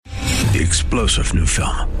the explosive new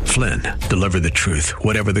film, Flynn, Deliver the Truth,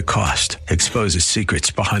 Whatever the Cost, exposes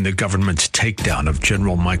secrets behind the government's takedown of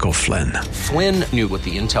General Michael Flynn. Flynn knew what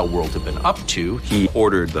the intel world had been up to. He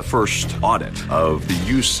ordered the first audit of the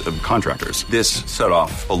use of contractors. This set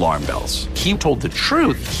off alarm bells. He told the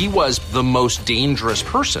truth. He was the most dangerous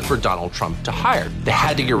person for Donald Trump to hire. They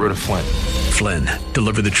had to get rid of Flynn. Flynn,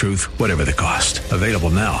 Deliver the Truth, Whatever the Cost. Available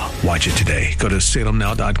now. Watch it today. Go to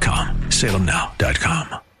salemnow.com.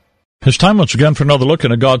 salemnow.com. It's time once again for another look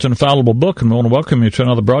into God's infallible book, and we want to welcome you to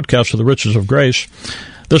another broadcast of the Riches of Grace.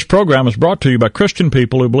 This program is brought to you by Christian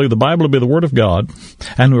people who believe the Bible to be the Word of God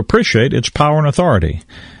and who appreciate its power and authority.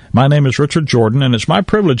 My name is Richard Jordan, and it's my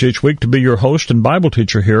privilege each week to be your host and Bible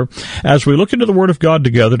teacher here as we look into the Word of God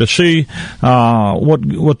together to see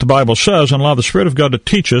what the Bible says and allow the Spirit of God to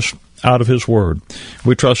teach us out of His Word.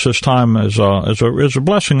 We trust this time as a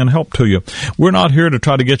blessing and help to you. We're not here to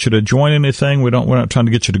try to get you to join anything. We're not trying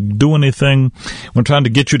to get you to do anything. We're trying to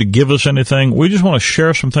get you to give us anything. We just want to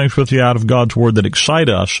share some things with you out of God's Word that excite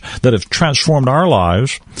us, that have transformed our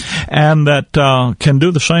lives, and that can do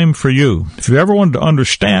the same for you. If you ever wanted to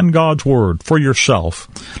understand God's Word for yourself,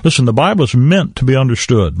 listen, the Bible is meant to be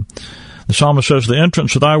understood. The psalmist says, "The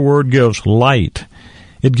entrance of thy word gives light.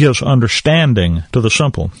 It gives understanding to the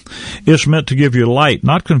simple." It's meant to give you light,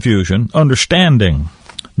 not confusion, understanding,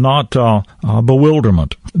 not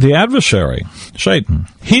bewilderment. The adversary, Satan,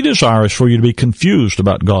 he desires for you to be confused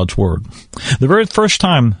about God's Word. The very first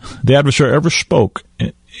time the adversary ever spoke,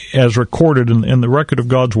 as recorded in the record of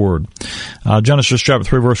God's Word, Genesis chapter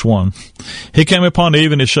 3, verse 1, he came upon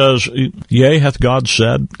Eve and he says, "Yea, hath God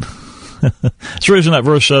said?" That's the reason that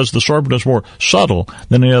verse says the serpent is more subtle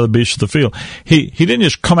than any other beast of the field. He didn't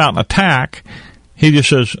just come out and attack. He just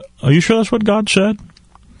says, "Are you sure that's what God said?"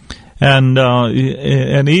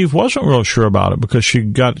 And Eve wasn't real sure about it because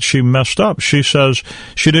she messed up. She says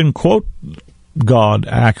she didn't quote God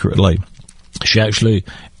accurately. She actually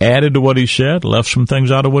added to what he said, left some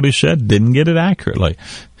things out of what he said, didn't get it accurately.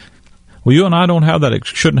 Well, you and I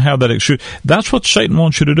shouldn't have that excuse. That's what Satan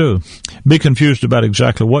wants you to do. Be confused about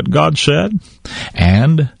exactly what God said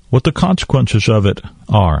and what the consequences of it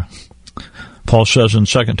are. Paul says in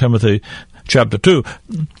 2 Timothy chapter 2,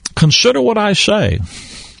 "Consider what I say,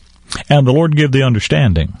 and the Lord give thee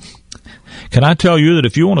understanding." Can I tell you that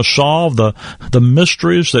if you want to solve the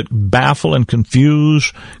mysteries that baffle and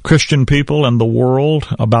confuse Christian people and the world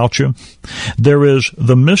about you, there is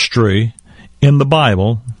the mystery in the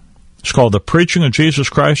Bible. It's called the preaching of Jesus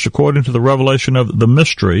Christ according to the revelation of the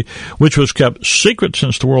mystery, which was kept secret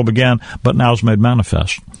since the world began, but now is made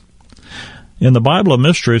manifest. In the Bible, a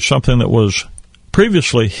mystery is something that was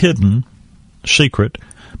previously hidden, secret,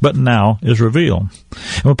 but now is revealed.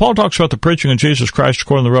 And when Paul talks about the preaching of Jesus Christ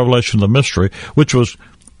according to the revelation of the mystery, which was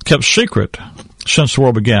kept secret since the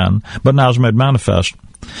world began, but now is made manifest,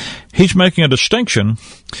 he's making a distinction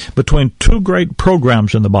between two great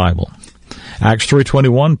programs in the Bible. Acts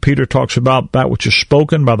 3:21, Peter talks about that which is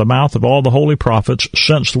spoken by the mouth of all the holy prophets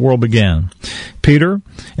since the world began. Peter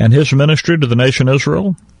and his ministry to the nation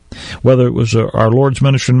Israel, whether it was our Lord's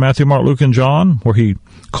ministry in Matthew, Mark, Luke, and John, where he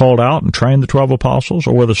called out and trained the 12 apostles,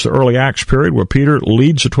 or whether it's the early Acts period where Peter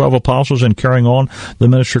leads the 12 apostles in carrying on the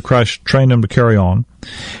ministry Christ trained them to carry on.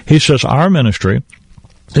 He says our ministry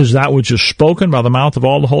is that which is spoken by the mouth of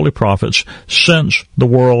all the holy prophets since the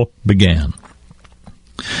world began.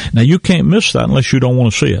 Now, you can't miss that unless you don't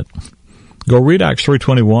want to see it. Go read Acts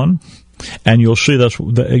 3:21, and you'll see that's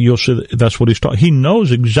what he's talking. He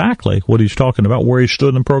knows exactly what he's talking about, where he stood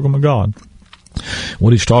in the program of God.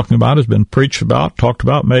 What he's talking about has been preached about, talked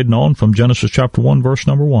about, made known from Genesis chapter 1, verse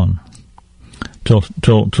number 1,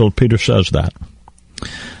 till Peter says that.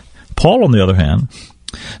 Paul, on the other hand,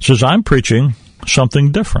 says, I'm preaching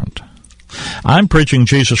something different. I'm preaching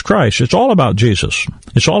Jesus Christ. It's all about Jesus.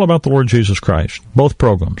 It's all about the Lord Jesus Christ, both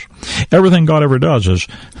programs. Everything God ever does is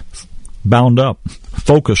bound up,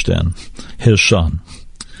 focused in His Son.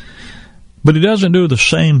 But He doesn't do the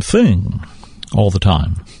same thing all the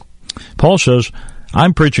time. Paul says,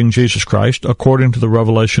 I'm preaching Jesus Christ according to the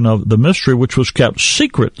revelation of the mystery which was kept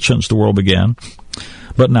secret since the world began,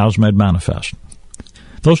 but now is made manifest.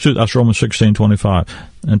 Those two, that's Romans 16:25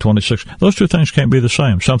 and 26. Those two things can't be the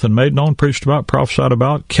same. Something made known, preached about, prophesied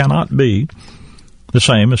about cannot be the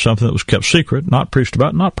same as something that was kept secret, not preached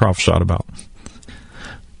about, not prophesied about.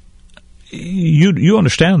 You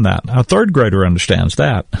understand that. A third grader understands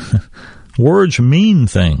that. Words mean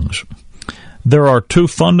things. There are two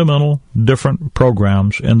fundamental different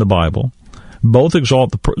programs in the Bible. Both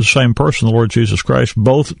exalt the same person, the Lord Jesus Christ.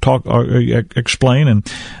 Both explain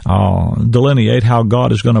and delineate how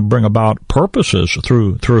God is going to bring about purposes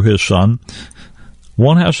through His Son.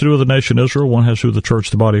 One has to do with the nation Israel. One has to do with the church,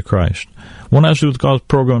 the body of Christ. One has to do with God's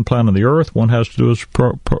program and plan on the earth. One has to do with his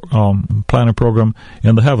plan and program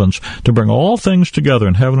in the heavens, to bring all things together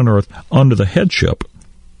in heaven and earth under the headship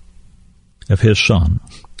of his Son.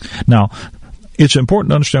 Now, it's important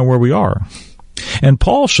to understand where we are. And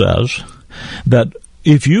Paul says that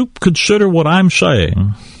if you consider what I'm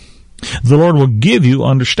saying, the Lord will give you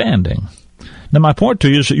understanding. Now, my point to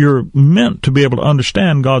you is that you're meant to be able to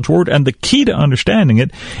understand God's Word, and the key to understanding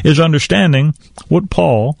it is understanding what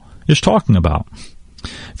Paul is talking about.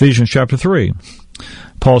 Ephesians chapter 3.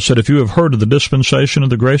 Paul said, if you have heard of the dispensation of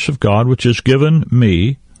the grace of God, which is given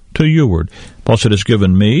me to youward. Paul said, it's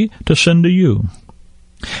given me to send to you.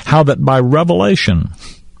 How that by revelation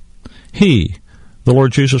he, the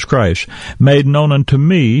Lord Jesus Christ, made known unto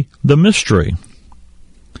me the mystery.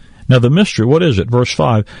 Now the mystery, what is it? Verse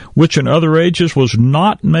 5, which in other ages was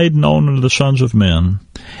not made known unto the sons of men,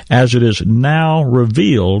 as it is now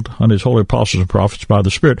revealed unto his holy apostles and prophets by the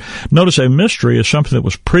Spirit. Notice a mystery is something that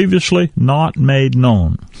was previously not made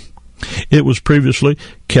known. It was previously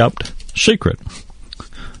kept secret.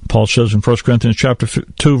 Paul says in 1 Corinthians chapter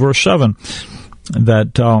 2, verse 7,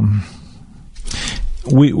 that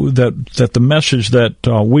the message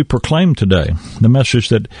that we proclaim today, the message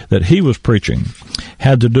that he was preaching,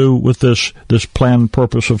 had to do with this planned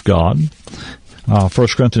purpose of God. 1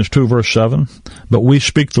 Corinthians 2, verse 7, but we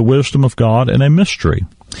speak the wisdom of God in a mystery,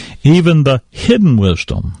 even the hidden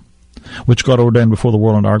wisdom, which God ordained before the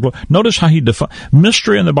world in our glory. Notice how he defines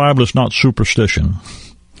mystery in the Bible is not superstition.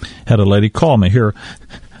 Had a lady call me here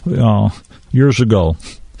years ago,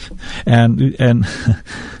 and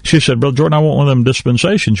she said, Brother Jordan, I want one of them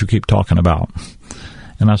dispensations you keep talking about.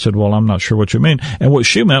 And I said, well, I'm not sure what you mean. And what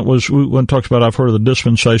she meant was, when it talks about, I've heard of the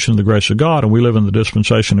dispensation of the grace of God, and we live in the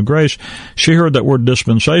dispensation of grace, she heard that word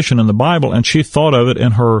dispensation in the Bible, and she thought of it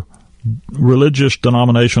in her religious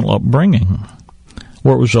denominational upbringing,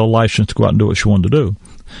 where it was a license to go out and do what she wanted to do.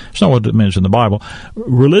 It's not what it means in the Bible.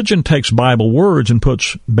 Religion takes Bible words and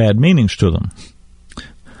puts bad meanings to them.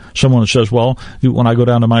 Someone says, well, when I go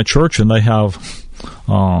down to my church and they have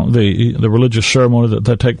the religious ceremony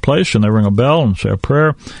that take place, and they ring a bell and say a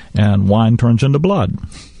prayer, and wine turns into blood.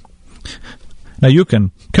 Now, you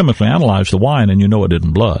can chemically analyze the wine, and you know it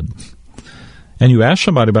isn't blood. And you ask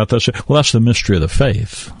somebody about that, say, well, that's the mystery of the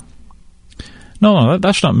faith. No,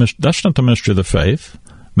 that's not the mystery of the faith.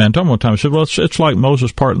 Man, told me one time, he said, well, it's like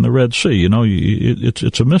Moses parting the Red Sea. You know,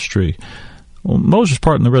 it's a mystery. Well, Moses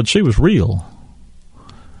parting the Red Sea was real.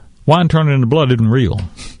 Wine turning into blood isn't real.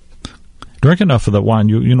 Drink enough of that wine,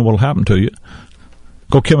 you know what will happen to you.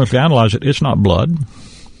 Go chemically analyze it. It's not blood.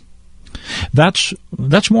 That's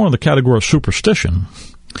more in the category of superstition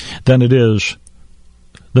than it is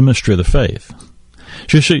the mystery of the faith.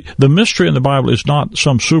 So you see, the mystery in the Bible is not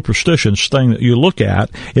some superstitious thing that you look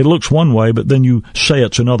at. It looks one way, but then you say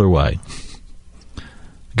it's another way.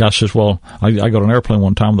 The guy says, well, I got on an airplane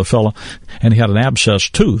one time with a fella, and he had an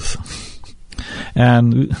abscessed tooth.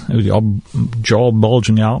 And it was all jaw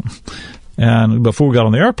bulging out. And before we got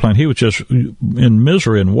on the airplane, he was just in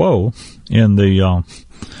misery and woe in the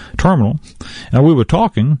terminal. And we were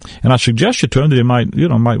talking, and I suggested to him that he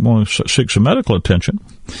might want to seek some medical attention.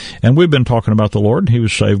 And we've been talking about the Lord, and he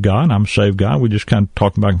was a saved guy, and I'm a saved guy. We just kind of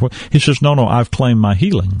talking back and forth. He says, no, I've claimed my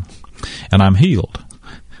healing, and I'm healed.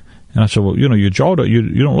 And I said, well, your jaw,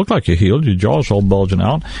 you don't look like you're healed. Your jaw's all bulging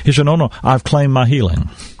out. He said, no, I've claimed my healing.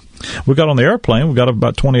 We got on the airplane. We got up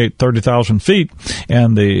about 30,000 feet,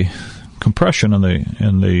 and the compression in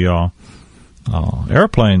the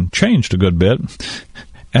airplane changed a good bit,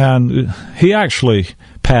 and he actually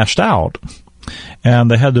passed out,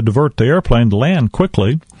 and they had to divert the airplane to land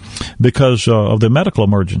quickly because of the medical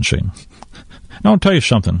emergency. Now, I'll tell you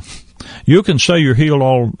something. You can say you're healed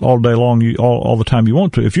all day long, all the time you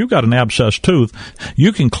want to. If you've got an abscessed tooth,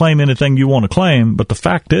 you can claim anything you want to claim, but the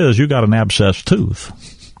fact is you got an abscessed tooth.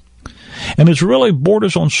 And it's really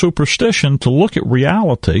borders on superstition to look at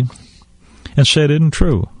reality and say it isn't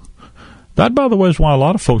true. That, by the way, is why a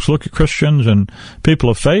lot of folks look at Christians and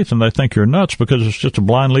people of faith and they think you're nuts, because it's just a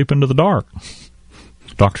blind leap into the dark.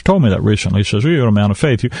 Doctor told me that recently. He says, well, you're a man of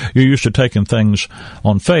faith. You're used to taking things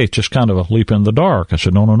on faith, just kind of a leap in the dark. I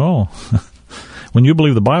said, no. When you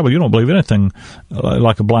believe the Bible, you don't believe anything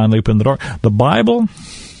like a blind leap in the dark. The Bible,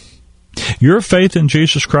 your faith in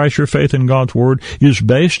Jesus Christ, your faith in God's Word, is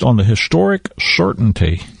based on the historic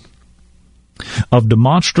certainty of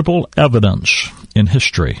demonstrable evidence in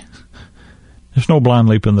history. There's no blind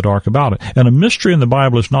leap in the dark about it. And a mystery in the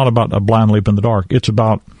Bible is not about a blind leap in the dark. It's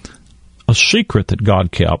about a secret that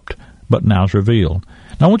God kept, but now is revealed.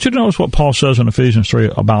 Now, I want you to notice what Paul says in Ephesians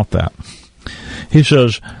 3 about that. He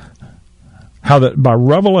says, how that by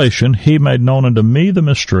revelation he made known unto me the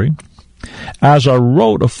mystery, as I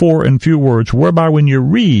wrote afore in few words, whereby when you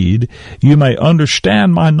read, you may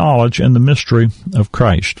understand my knowledge and the mystery of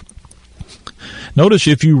Christ. Notice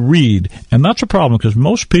if you read, and that's a problem because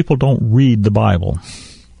most people don't read the Bible.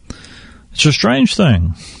 It's a strange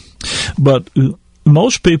thing, but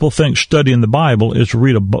most people think studying the Bible is to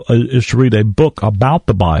read a book about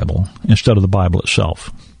the Bible instead of the Bible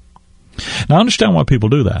itself. Now, I understand why people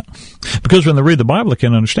do that, because when they read the Bible, they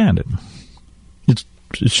can't understand it.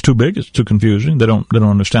 It's too big, it's too confusing, they don't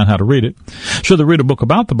understand how to read it. So they read a book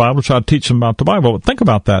about the Bible, so I teach them about the Bible. But think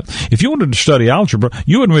about that. If you wanted to study algebra,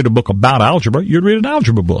 you wouldn't read a book about algebra, you'd read an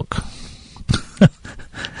algebra book.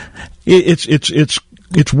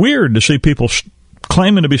 It's weird to see people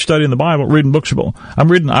claiming to be studying the Bible, reading books about.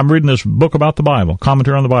 I'm reading this book about the Bible,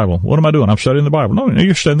 commentary on the Bible. What am I doing? I'm studying the Bible. No,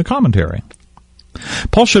 you're studying the commentary.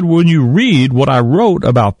 Paul said, when you read what I wrote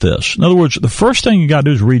about this, in other words, the first thing you got to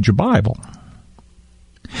do is read your Bible.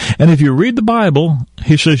 And if you read the Bible,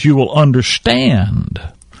 he says you will understand.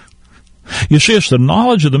 You see, it's the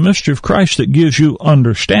knowledge of the mystery of Christ that gives you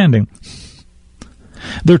understanding.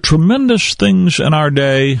 There are tremendous things in our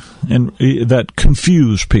day that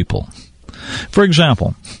confuse people. For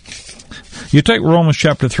example, you take Romans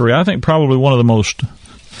chapter 3, I think probably one of the most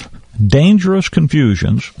dangerous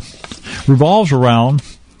confusions revolves around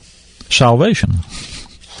salvation.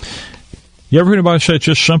 You ever hear anybody say it's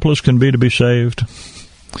just simple as can be to be saved?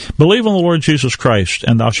 Believe on the Lord Jesus Christ,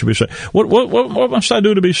 and thou shalt be saved. What must I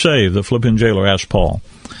do to be saved? The Philippian jailer asked Paul.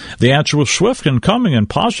 The answer was swift and coming and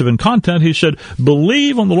positive in content. He said,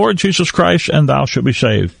 believe on the Lord Jesus Christ, and thou shalt be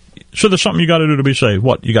saved. So there's something you got to do to be saved.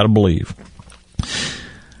 What? You got to believe.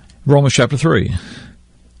 Romans chapter 3,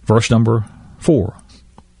 verse number 4.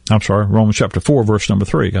 I'm sorry, Romans chapter 4, verse number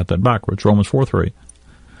 3. Got that backwards. Romans 4:3.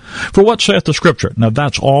 For what saith the Scripture? Now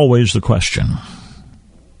that's always the question.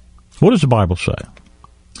 What does the Bible say?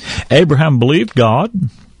 Abraham believed God,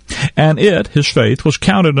 and his faith, was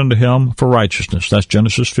counted unto him for righteousness. That's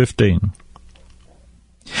Genesis 15.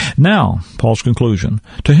 Now, Paul's conclusion,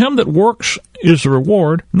 to him that works is the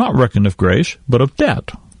reward, not reckoned of grace, but of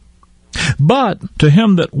debt. But to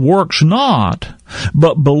him that works not,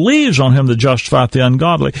 but believes on him that justifieth the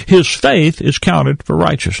ungodly, his faith is counted for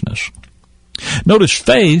righteousness. Notice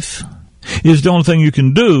faith is the only thing you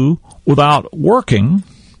can do without working,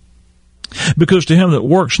 because to him that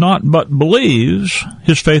works not but believes,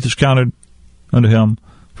 his faith is counted unto him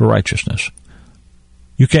for righteousness.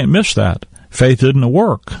 You can't miss that. Faith isn't a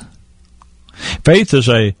work. Faith is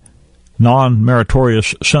a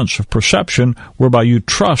non-meritorious sense of perception whereby you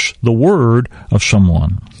trust the word of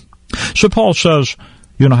someone. So Paul says,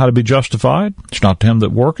 you know how to be justified? It's not to him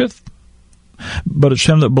that worketh, but it's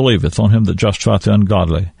him that believeth on him that justifieth the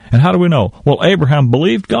ungodly. And how do we know? Well, Abraham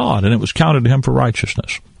believed God, and it was counted to him for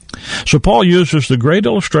righteousness. So Paul uses the great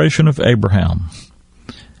illustration of Abraham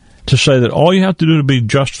to say that all you have to do to be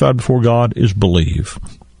justified before God is believe.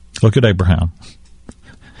 Look at Abraham.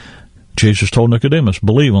 Jesus told Nicodemus,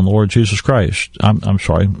 believe on the Lord Jesus Christ. I'm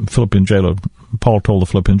sorry, Philippian jailer. Paul told the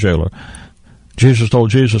Philippian jailer. Jesus told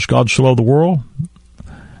Jesus, God so loved the world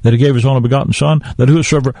that he gave his only begotten Son, that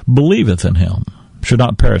whosoever believeth in him should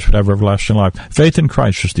not perish but have everlasting life. Faith in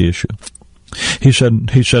Christ is the issue. He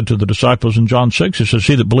said to the disciples in John 6, he says,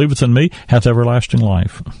 he that believeth in me hath everlasting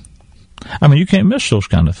life. I mean, you can't miss those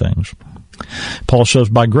kind of things. Paul says,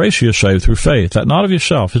 by grace you are saved through faith, that not of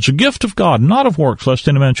yourself. It's a gift of God, not of works, lest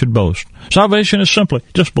any man should boast. Salvation is simply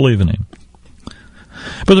just believe in him.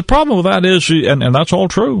 But the problem with that is, and that's all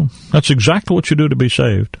true, that's exactly what you do to be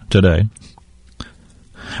saved today.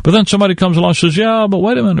 But then somebody comes along and says, yeah, but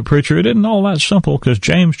wait a minute, preacher, it isn't all that simple, because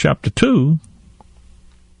James chapter 2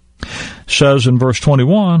 says in verse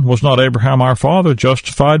 21, was not Abraham our father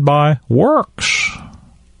justified by works?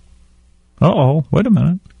 Wait a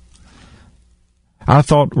minute. I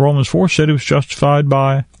thought Romans 4 said he was justified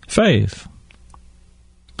by faith.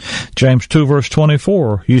 James 2 verse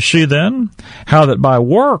 24, you see then how that by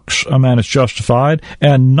works a man is justified,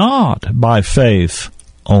 and not by faith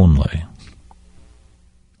only.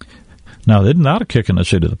 Now, isn't that a kick in the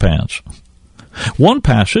seat of the pants? One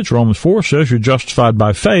passage, Romans 4, says you're justified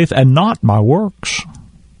by faith and not by works.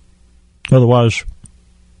 Otherwise,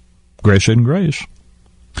 grace isn't grace.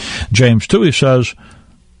 James 2, he says,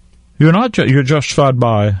 you're justified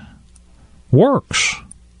by works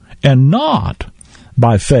and not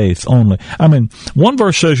by faith only. I mean, one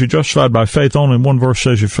verse says you're justified by faith only, and one verse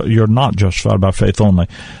says you're not justified by faith only.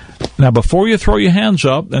 Now, before you throw your hands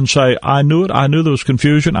up and say, I knew it, I knew there was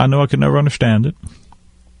confusion, I knew I could never understand it,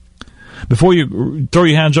 before you throw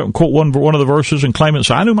your hands up and quote one of the verses and claim it and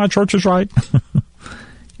say, I knew my church is right,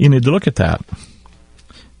 You need to look at that.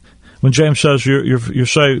 When James says you're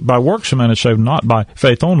saved by works, a man is saved not by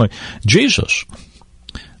faith only. Jesus,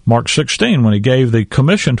 Mark 16, when he gave the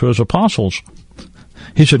commission to his apostles,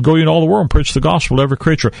 he said, go ye into all the world and preach the gospel to every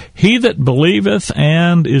creature. He that believeth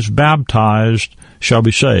and is baptized shall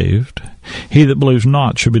be saved. He that believes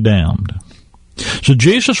not shall be damned. So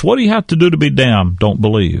Jesus, what do you have to do to be damned? Don't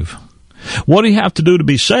believe. What do you have to do to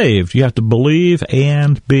be saved? You have to believe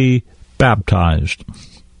and be baptized.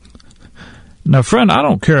 Now, friend, I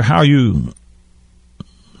don't care how you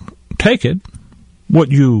take it,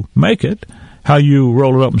 what you make it, how you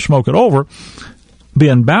roll it up and smoke it over.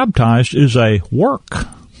 Being baptized is a work.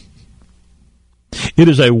 It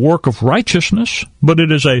is a work of righteousness, but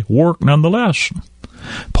it is a work nonetheless.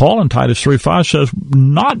 Paul in Titus 3:5 says,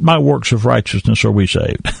 not by works of righteousness are we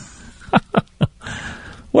saved.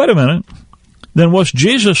 Wait a minute. Then what's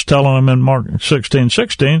Jesus telling them in Mark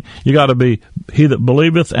 16:16? You got to be, he that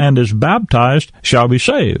believeth and is baptized shall be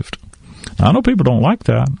saved. Now, I know people don't like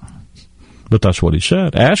that, but that's what he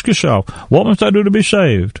said. Ask yourself, what must I do to be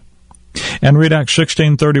saved? And read Acts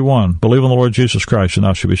 16:31. Believe on the Lord Jesus Christ and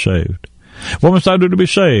thou shalt be saved. What must I do to be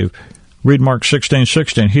saved? Read Mark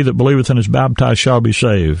 16:16. He that believeth and is baptized shall be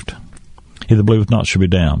saved. He that believeth not shall be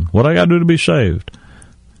damned. What do I got to do to be saved?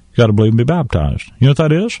 You got to believe and be baptized. You know what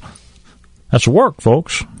that is? That's work,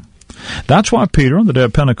 folks. That's why Peter, on the day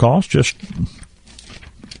of Pentecost, just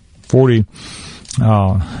 40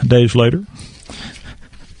 days later,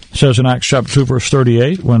 says in Acts chapter 2, verse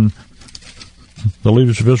 38, when the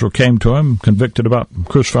leaders of Israel came to him, convicted about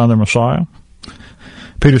crucifying their Messiah,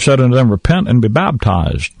 Peter said unto them, repent and be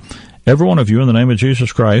baptized, every one of you, in the name of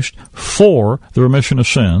Jesus Christ, for the remission of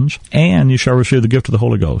sins, and you shall receive the gift of the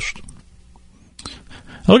Holy Ghost.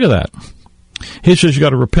 Now look at that. He says you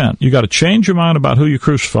got to repent. You got to change your mind about who you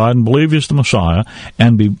crucified and believe he's the Messiah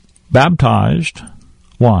and be baptized.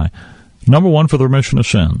 Why? Number one, for the remission of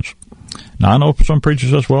sins. Now, I know some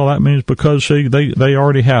preachers says, well, that means because they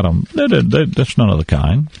already had them. That's none of the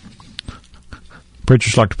kind.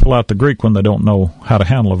 Preachers like to pull out the Greek when they don't know how to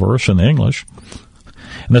handle a verse in the English.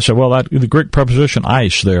 And they say, well, the Greek preposition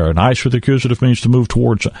eis there, and eis with the accusative means to move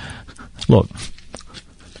towards. Look,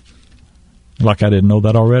 like I didn't know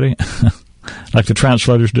that already? Like the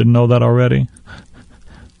translators didn't know that already?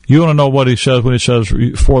 You want to know what he says when he says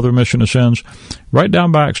for the remission of sins? Write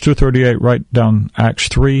down by Acts 2:38, write down Acts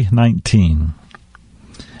 3:19.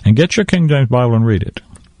 And get your King James Bible and read it.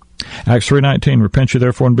 Acts 3:19, repent ye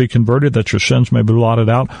therefore and be converted, that your sins may be blotted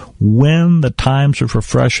out, when the times of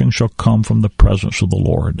refreshing shall come from the presence of the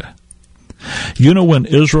Lord. You know when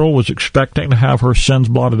Israel was expecting to have her sins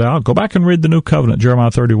blotted out? Go back and read the New Covenant,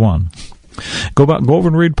 Jeremiah 31. Go over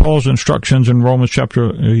and read Paul's instructions in Romans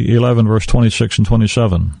chapter 11, verse 26 and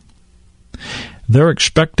 27. They're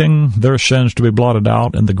expecting their sins to be blotted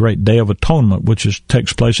out in the great day of atonement, which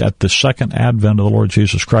takes place at the second advent of the Lord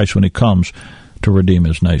Jesus Christ when he comes to redeem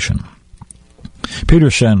his nation. Peter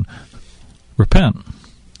said, repent.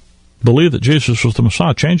 Believe that Jesus was the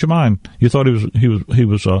Messiah. Change your mind. You thought he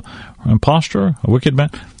was an imposter, a wicked man.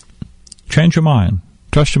 Change your mind.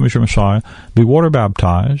 Trust him as your Messiah. Be water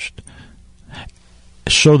baptized,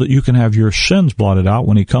 so that you can have your sins blotted out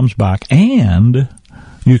when he comes back, and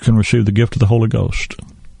you can receive the gift of the Holy Ghost.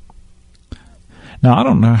 Now, I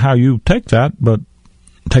don't know how you take that, but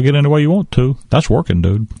take it any way you want to. That's working,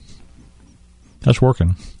 dude. That's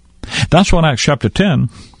working. That's why in Acts chapter 10,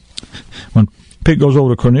 when Pete goes over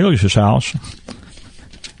to Cornelius' house,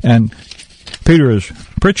 and Peter is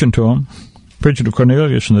preaching to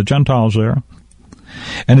Cornelius and the Gentiles there,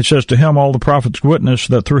 and it says, to him all the prophets witness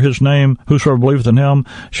that through his name whosoever believeth in him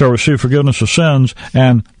shall receive forgiveness of sins.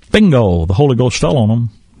 And bingo, the Holy Ghost fell on them.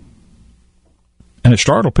 And it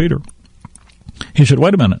startled Peter. He said,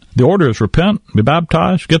 wait a minute. The order is repent, be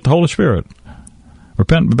baptized, get the Holy Spirit.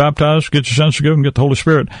 Repent, be baptized, get your sins forgiven, get the Holy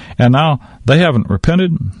Spirit. And now they haven't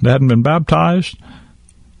repented, they hadn't been baptized,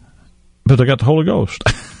 but they got the Holy Ghost.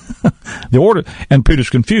 The order, and Peter's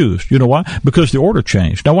confused. You know why? Because the order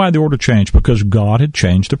changed. Now, why did the order change? Because God had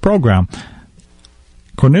changed the program.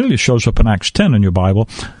 Cornelius shows up in Acts 10 in your Bible.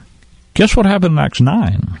 Guess what happened in Acts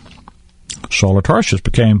 9? Saul of Tarsus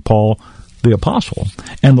became Paul the Apostle,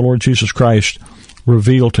 and the Lord Jesus Christ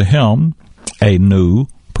revealed to him a new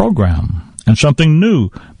program, and something new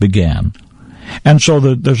began. And so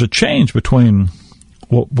there's a change between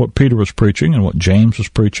what Peter was preaching and what James was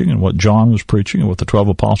preaching and what John was preaching and what the 12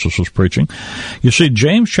 apostles was preaching. You see,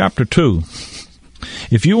 James chapter 2,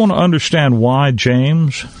 if you want to understand why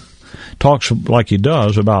James talks like he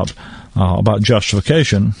does about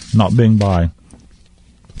justification not being by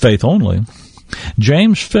faith only,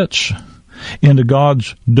 James fits into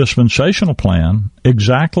God's dispensational plan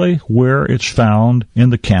exactly where it's found in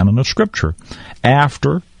the canon of Scripture,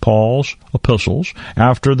 after Paul's epistles,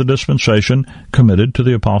 after the dispensation committed to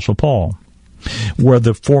the Apostle Paul, where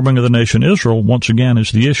the forming of the nation Israel once again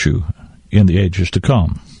is the issue in the ages to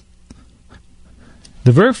come.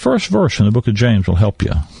 The very first verse in the book of James will help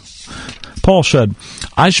you. Paul said,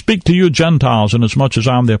 I speak to you Gentiles, inasmuch as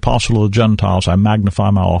I am the apostle of the Gentiles, I magnify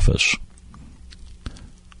my office.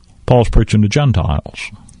 Paul's preaching to Gentiles.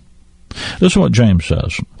 This is what James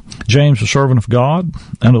says. James, a servant of God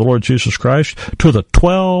and of the Lord Jesus Christ, to the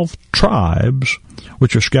 12 tribes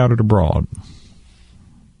which are scattered abroad.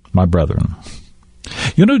 My brethren.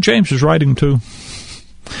 You know who James is writing to?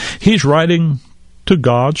 He's writing to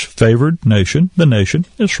God's favored nation, the nation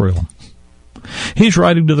Israel. He's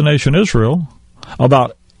writing to the nation Israel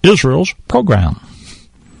about Israel's program.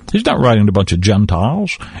 He's not writing to a bunch of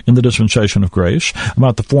Gentiles in the dispensation of grace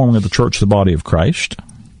about the forming of the church, the body of Christ.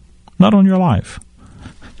 Not on your life.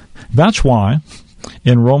 That's why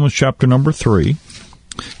in Romans chapter number 3,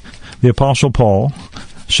 the Apostle Paul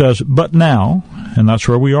says, but now, and that's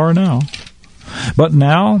where we are now, but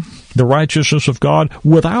now the righteousness of God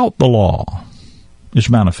without the law is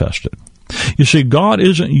manifested. You see, God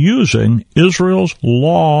isn't using Israel's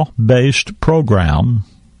law-based program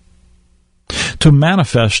to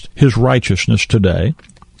manifest his righteousness today.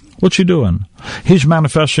 What's he doing? He's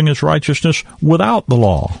manifesting his righteousness without the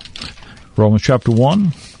law. Romans chapter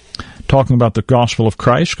 1, talking about the gospel of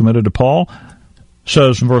Christ committed to Paul,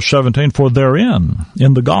 says in verse 17, for therein,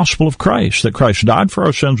 in the gospel of Christ, that Christ died for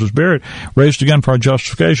our sins, was buried, raised again for our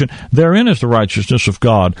justification, therein is the righteousness of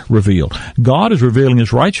God revealed. God is revealing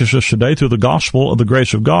his righteousness today through the gospel of the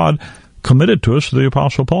grace of God committed to us through the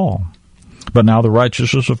Apostle Paul. But now the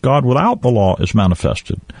righteousness of God without the law is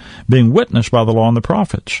manifested, being witnessed by the law and the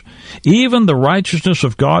prophets, even the righteousness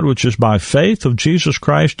of God which is by faith of Jesus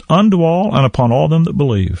Christ unto all and upon all them that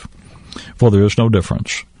believe. For there is no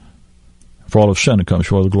difference. For all of sin and comes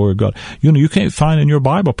before the glory of God. You know, you can't find in your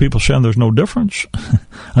Bible people saying there's no difference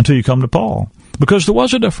until you come to Paul, because there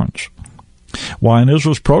was a difference. Why, in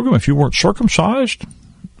Israel's program, if you weren't circumcised,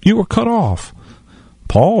 you were cut off.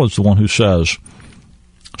 Paul is the one who says,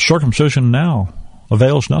 circumcision now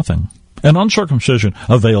avails nothing, and uncircumcision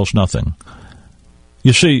avails nothing.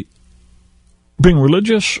 You see, being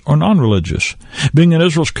religious or non-religious, being in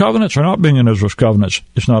Israel's covenants or not being in Israel's covenants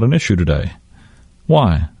is not an issue today.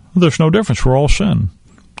 Why? There's no difference. We're all sin.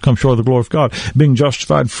 Come short of the glory of God. Being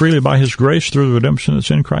justified freely by his grace through the redemption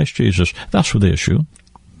that's in Christ Jesus. That's the issue.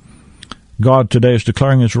 God today is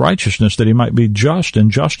declaring his righteousness that he might be just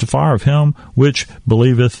and justifier of him which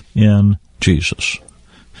believeth in Jesus.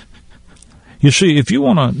 You see, if you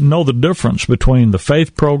want to know the difference between the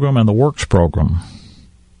faith program and the works program,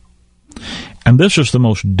 and this is the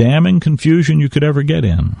most damning confusion you could ever get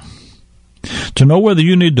in, to know whether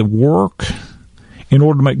you need to work in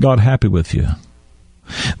order to make God happy with you,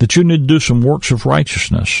 that you need to do some works of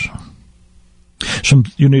righteousness,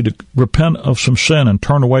 you need to repent of some sin and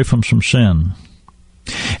turn away from some sin,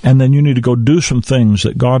 and then you need to go do some things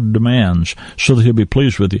that God demands so that he'll be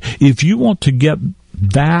pleased with you. If you want to get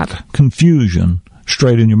that confusion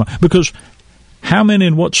straight in your mind, because how many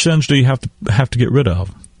and what sins do you have to get rid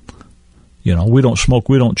of? You know, we don't smoke,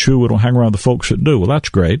 we don't chew, we don't hang around the folks that do. Well, that's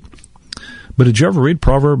great. But did you ever read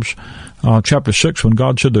Proverbs chapter 6 when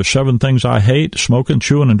God said there's 7 things I hate? Smoking,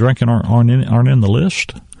 chewing, and drinking aren't in the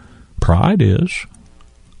list. Pride is.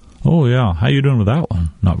 Oh, yeah. How you doing with that one?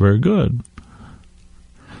 Not very good.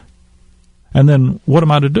 And then what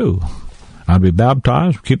am I to do? I'd be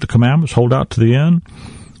baptized, keep the commandments, hold out to the end,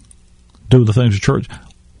 do the things of church.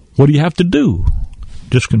 What do you have to do?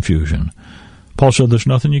 Just confusion. Paul said there's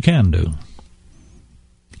nothing you can do.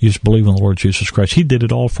 You just believe in the Lord Jesus Christ. He did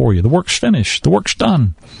it all for you. The work's finished. The work's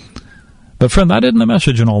done. But friend, that isn't the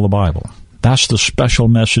message in all the Bible. That's the special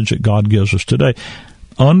message that God gives us today.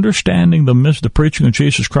 Understanding the preaching of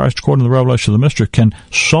Jesus Christ according to the revelation of the mystery can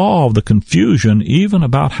solve the confusion even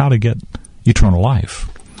about how to get eternal life.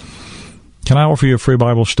 Can I offer you a free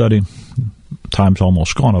Bible study? Time's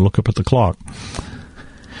almost gone. I look up at the clock.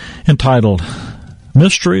 Entitled,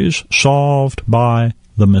 Mysteries Solved by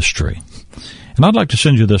the Mystery. And I'd like to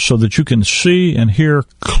send you this so that you can see and hear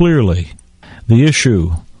clearly the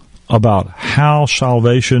issue about how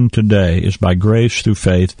salvation today is by grace through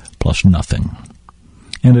faith plus nothing.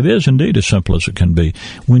 And it is indeed as simple as it can be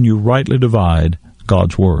when you rightly divide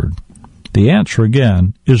God's Word. The answer,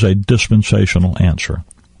 again, is a dispensational answer.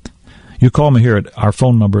 You call me here at our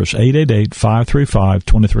phone number is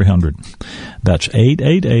 888-535-2300. That's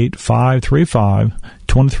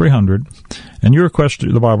 888-535-2300. And you request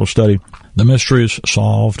the Bible study The mysteries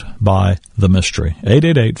solved by the mystery.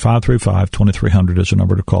 888-535-2300 is the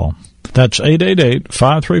number to call. That's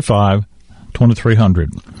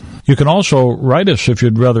 888-535-2300. You can also write us if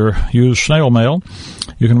you'd rather use snail mail.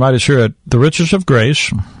 You can write us here at The Riches of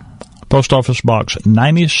Grace, Post Office Box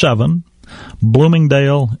 97,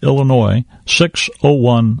 Bloomingdale, Illinois,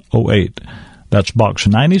 60108. That's Box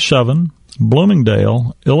 97,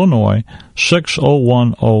 Bloomingdale, Illinois,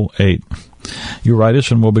 60108. You write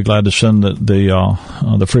us, and we'll be glad to send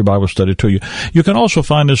the free Bible study to you. You can also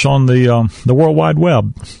find us on the World Wide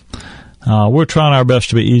Web. We're trying our best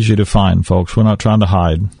to be easy to find, folks. We're not trying to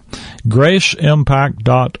hide.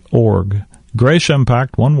 GraceImpact.org. Grace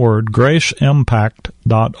Impact, one word,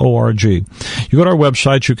 graceimpact.org. You go to our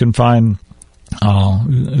website, you can find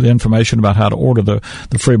the information about how to order the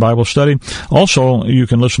free Bible study. Also, you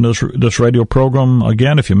can listen to this radio program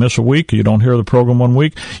again. If you miss a week, you don't hear the program one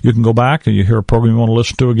week, you can go back and you hear a program you want to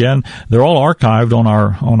listen to again. They're all archived on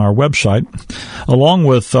our website, along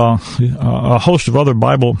with a host of other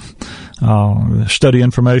Bible study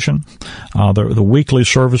information. The weekly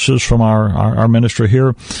services from our ministry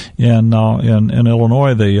here in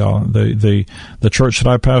Illinois, the church that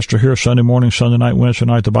I pastor here, Sunday morning, Sunday night, Wednesday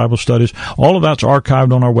night, the Bible studies, all of that's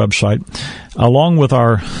archived on our website, along with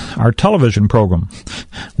our television program.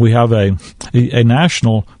 We have a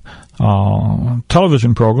national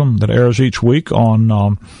television program that airs each week on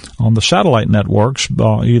the satellite networks,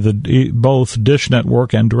 both Dish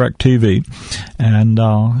Network and DirecTV, and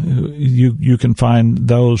you can find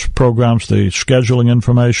those programs, the scheduling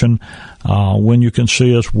information, when you can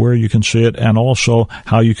see us, where you can see it, and also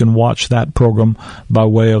how you can watch that program by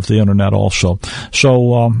way of the internet also.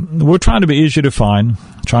 So we're trying to be easy to find,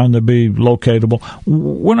 trying to be locatable.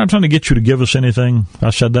 We're not trying to get you to give us anything.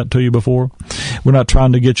 I said that to you before. We're not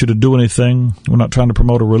trying to get you to do anything. We're not trying to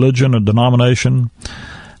promote a religion, a denomination.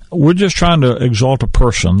 We're just trying to exalt a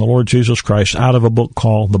person, the Lord Jesus Christ, out of a book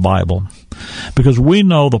called the Bible. Because we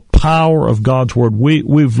know the power of God's Word.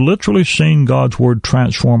 We've literally seen God's Word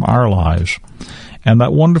transform our lives. And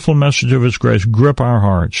that wonderful message of His grace grip our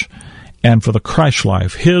hearts. And for the Christ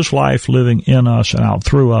life, His life living in us and out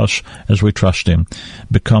through us as we trust Him,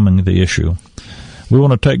 becoming the issue. We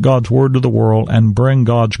want to take God's Word to the world and bring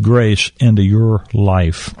God's grace into your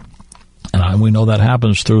life. And we know that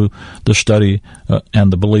happens through the study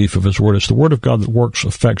and the belief of His Word. It's the Word of God that works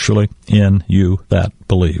effectually in you that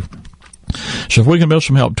believe. So if we can be of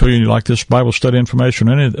some help to you and you like this Bible study information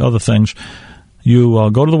or any other things, you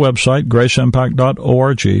go to the website,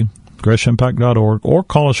 graceimpact.org, graceimpact.org, or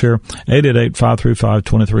call us here,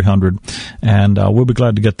 888-535-2300, and we'll be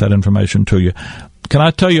glad to get that information to you. Can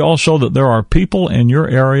I tell you also that there are people in your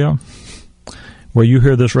area where you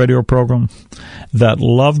hear this radio program that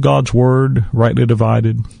love God's Word, rightly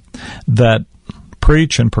divided, that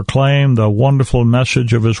preach and proclaim the wonderful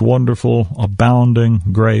message of His wonderful, abounding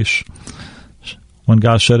grace. When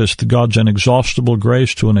God said it's God's inexhaustible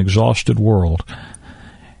grace to an exhausted world.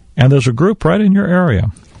 And there's a group right in your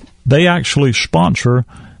area. They actually sponsor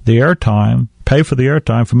the airtime, pay for the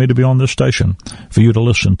airtime for me to be on this station, for you to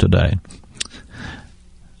listen today.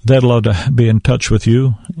 They'd love to be in touch with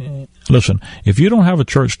you. Listen, if you don't have a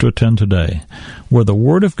church to attend today where the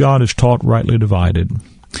Word of God is taught rightly divided,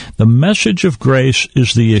 the message of grace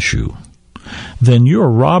is the issue, then you are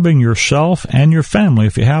robbing yourself and your family,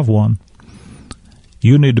 if you have one.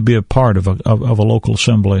 You need to be a part of a local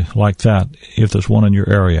assembly like that if there's one in your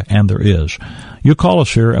area, and there is. You call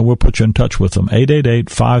us here, and we'll put you in touch with them.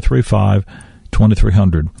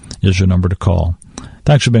 888-535-2300 is your number to call.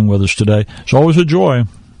 Thanks for being with us today. It's always a joy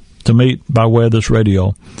to meet by way of this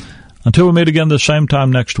radio. Until we meet again the same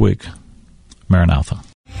time next week, Maranatha.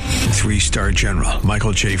 3-star General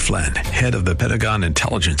Michael J. Flynn, head of the Pentagon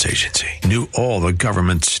Intelligence Agency, knew all the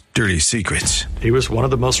government's dirty secrets. He was one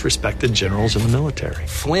of the most respected generals in the military.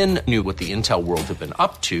 Flynn knew what the intel world had been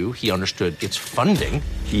up to. He understood its funding.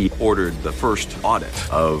 He ordered the first audit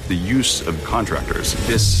of the use of contractors.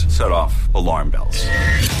 This set off alarm bells.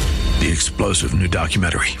 The explosive new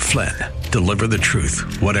documentary, Flynn, Deliver the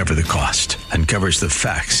Truth, Whatever the Cost, uncovers the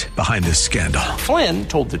facts behind this scandal. Flynn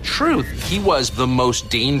told the truth. He was the most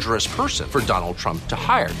dangerous person for Donald Trump to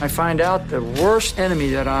hire. I find out the worst enemy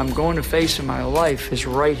that I'm going to face in my life is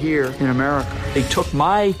right here in America. They took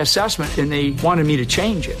my assessment and they wanted me to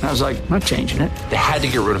change it. And I was like, I'm not changing it. They had to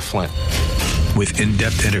get rid of Flynn. With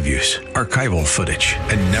in-depth interviews, archival footage,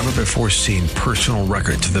 and never-before-seen personal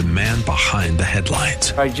records of the man behind the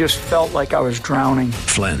headlines. I just felt like I was drowning.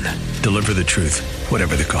 Flynn, Deliver the Truth,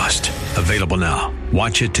 Whatever the Cost. Available now.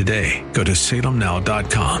 Watch it today. Go to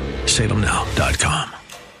salemnow.com. salemnow.com.